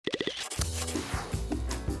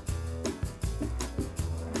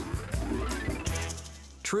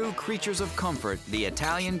True creatures of comfort, the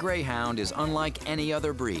Italian Greyhound is unlike any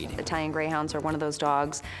other breed. Italian Greyhounds are one of those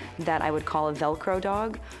dogs that I would call a Velcro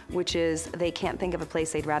dog, which is they can't think of a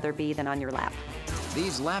place they'd rather be than on your lap.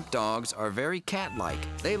 These lap dogs are very cat-like.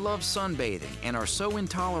 They love sunbathing and are so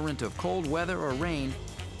intolerant of cold weather or rain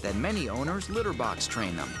that many owners litter box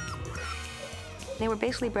train them. They were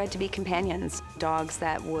basically bred to be companions, dogs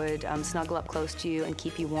that would snuggle up close to you and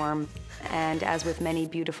keep you warm. And as with many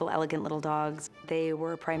beautiful, elegant little dogs, they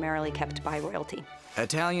were primarily kept by royalty.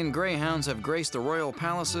 Italian Greyhounds have graced the royal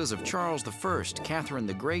palaces of Charles I, Catherine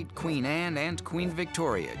the Great, Queen Anne, and Queen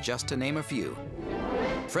Victoria, just to name a few.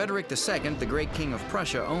 Frederick II, the great king of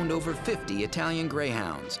Prussia, owned over 50 Italian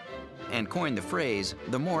Greyhounds and coined the phrase,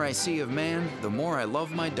 "The more I see of man, the more I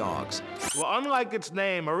love my dogs." Well, unlike its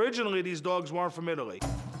name, originally these dogs weren't from Italy.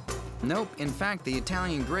 Nope, in fact, the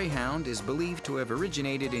Italian Greyhound is believed to have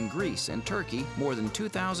originated in Greece and Turkey more than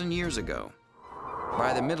 2,000 years ago.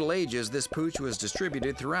 By the Middle Ages, this pooch was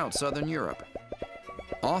distributed throughout Southern Europe.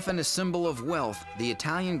 Often a symbol of wealth, the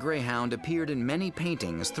Italian Greyhound appeared in many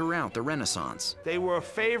paintings throughout the Renaissance. They were a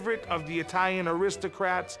favorite of the Italian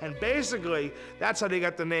aristocrats, and basically, that's how they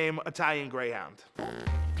got the name Italian Greyhound.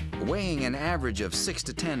 Weighing an average of 6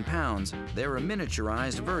 to 10 pounds, they're a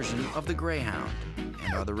miniaturized version of the Greyhound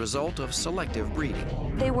and are the result of selective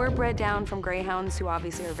breeding. They were bred down from Greyhounds, who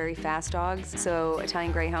obviously are very fast dogs, so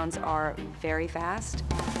Italian Greyhounds are very fast.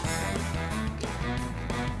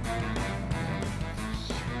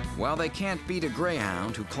 While they can't beat a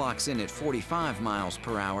Greyhound who clocks in at 45 miles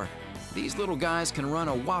per hour, these little guys can run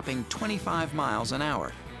a whopping 25 miles an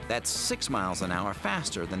hour. That's 6 miles an hour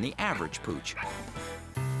faster than the average pooch.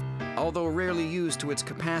 Although rarely used to its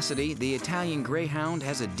capacity, the Italian Greyhound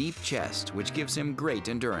has a deep chest, which gives him great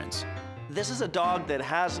endurance. This is a dog that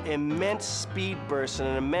has immense speed bursts and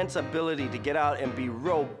an immense ability to get out and be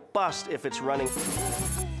robust if it's running.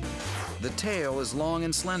 The tail is long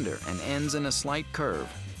and slender and ends in a slight curve.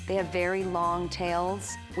 They have very long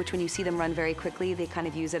tails, which when you see them run very quickly, they kind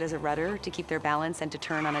of use it as a rudder to keep their balance and to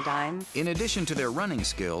turn on a dime. In addition to their running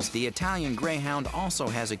skills, the Italian Greyhound also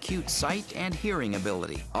has acute sight and hearing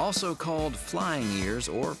ability. Also called flying ears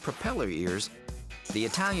or propeller ears, the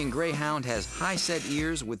Italian Greyhound has high-set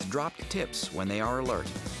ears with dropped tips when they are alert.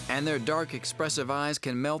 And their dark, expressive eyes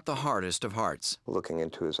can melt the hardest of hearts. Looking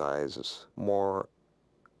into his eyes is more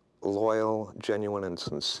loyal, genuine, and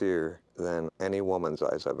sincere than any woman's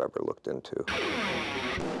eyes I've ever looked into.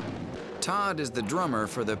 Todd is the drummer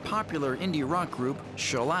for the popular indie rock group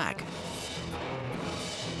Shellac.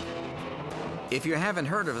 If you haven't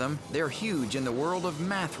heard of them, they're huge in the world of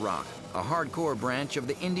math rock, a hardcore branch of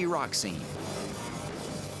the indie rock scene.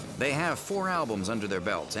 They have 4 albums under their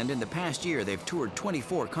belts, and in the past year, they've toured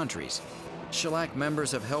 24 countries. Shellac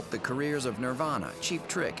members have helped the careers of Nirvana, Cheap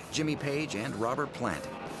Trick, Jimmy Page, and Robert Plant.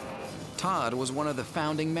 Todd was one of the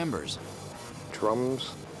founding members.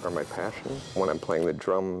 Drums are my passion. When I'm playing the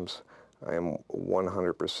drums, I am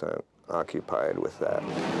 100% occupied with that.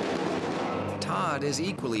 Todd is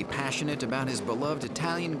equally passionate about his beloved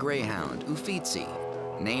Italian Greyhound, Uffizi,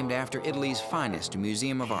 named after Italy's finest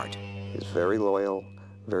museum of art. He's very loyal,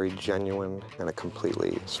 very genuine, and a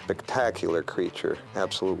completely spectacular creature,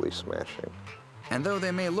 absolutely smashing. And though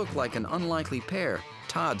they may look like an unlikely pair,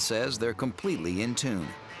 Todd says they're completely in tune.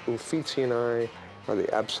 Uffizi and I are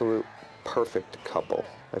the absolute perfect couple.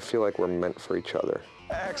 I feel like we're meant for each other.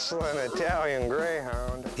 Excellent Italian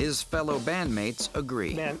Greyhound. His fellow bandmates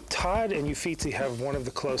agree. Man, Todd and Uffizi have one of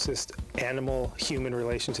the closest animal-human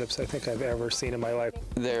relationships I think I've ever seen in my life.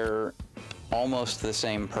 They're almost the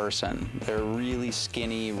same person. They're really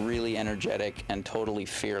skinny, really energetic, and totally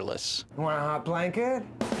fearless. Want a hot blanket?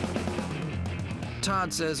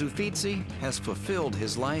 Todd says Uffizi has fulfilled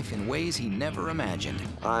his life in ways he never imagined.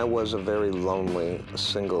 I was a very lonely,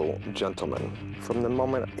 single gentleman. From the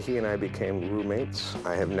moment he and I became roommates,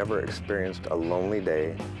 I have never experienced a lonely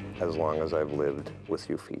day as long as I've lived with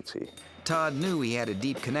Uffizi. Todd knew he had a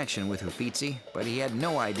deep connection with Uffizi, but he had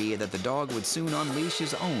no idea that the dog would soon unleash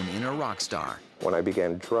his own inner rock star. When I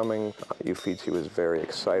began drumming, Uffizi was very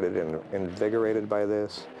excited and invigorated by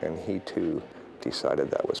this, and he too decided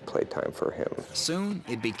that was playtime for him. Soon,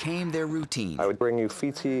 it became their routine. I would bring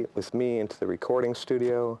Uffizi with me into the recording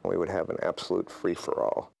studio. We would have an absolute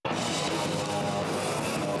free-for-all.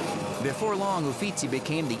 Before long, Uffizi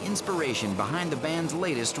became the inspiration behind the band's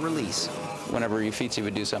latest release. Whenever Uffizi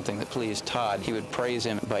would do something that pleased Todd, he would praise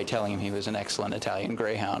him by telling him he was an excellent Italian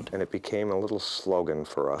Greyhound. And it became a little slogan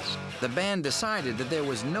for us. The band decided that there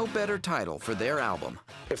was no better title for their album.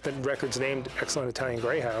 If the record's named Excellent Italian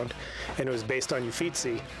Greyhound and it was based on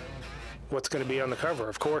Uffizi, what's going to be on the cover.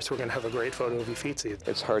 Of course, we're going to have a great photo of Uffizi.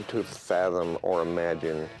 It's hard to fathom or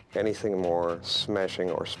imagine anything more smashing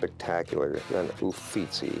or spectacular than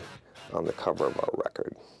Uffizi on the cover of our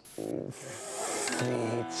record.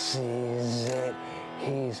 Uffizi's it.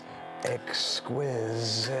 He's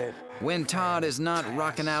exquisite. When Todd is not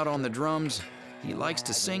rocking out on the drums, he likes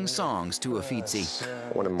to sing songs to Uffizi.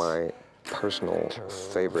 One of my personal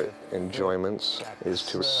favorite enjoyments is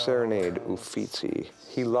to serenade Uffizi.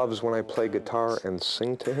 He loves when I play guitar and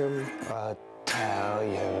sing to him.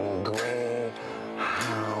 ItalianGreyhound.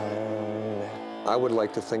 I would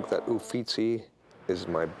like to think that Uffizi is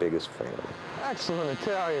my biggest fan. Excellent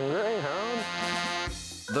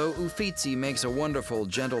ItalianGreyhound. Though Uffizi makes a wonderful,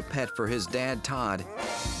 gentle pet for his dad, Todd,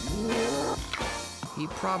 he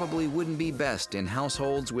probably wouldn't be best in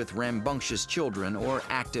households with rambunctious children or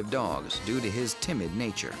active dogs due to his timid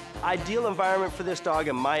nature. Ideal environment for this dog,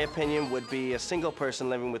 in my opinion, would be a single person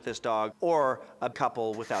living with this dog or a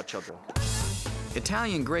couple without children.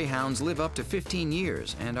 Italian Greyhounds live up to 15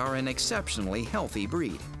 years and are an exceptionally healthy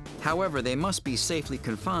breed. However, they must be safely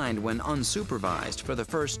confined when unsupervised for the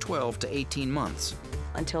first 12 to 18 months.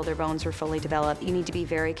 Until their bones are fully developed, you need to be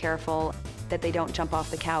very careful that they don't jump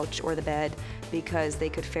off the couch or the bed because they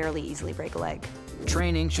could fairly easily break a leg.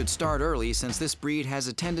 Training should start early since this breed has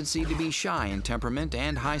a tendency to be shy in temperament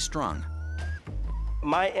and high-strung.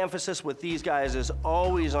 My emphasis with these guys is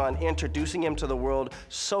always on introducing them to the world,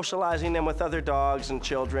 socializing them with other dogs and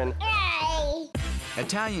children.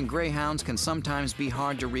 Italian Greyhounds can sometimes be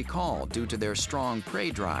hard to recall due to their strong prey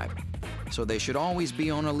drive, so they should always be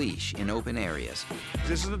on a leash in open areas.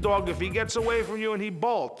 This is the dog, if he gets away from you and he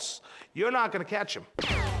bolts, you're not gonna catch him.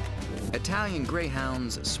 Italian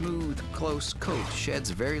Greyhound's smooth, close coat sheds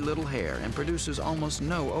very little hair and produces almost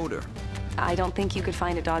no odor. I don't think you could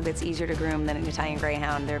find a dog that's easier to groom than an Italian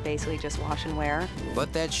Greyhound. They're basically just wash and wear.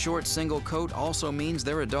 But that short single coat also means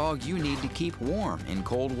they're a dog you need to keep warm in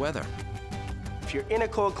cold weather. If you're in a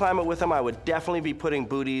cold climate with them, I would definitely be putting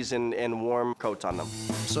booties and warm coats on them.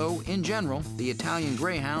 So, in general, the Italian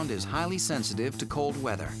Greyhound is highly sensitive to cold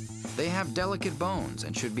weather. They have delicate bones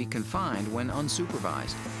and should be confined when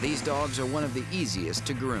unsupervised. These dogs are one of the easiest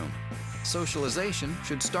to groom. Socialization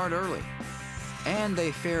should start early. And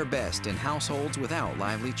they fare best in households without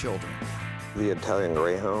lively children. The Italian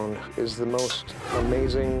Greyhound is the most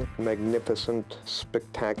amazing, magnificent,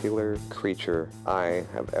 spectacular creature I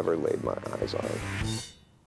have ever laid my eyes on.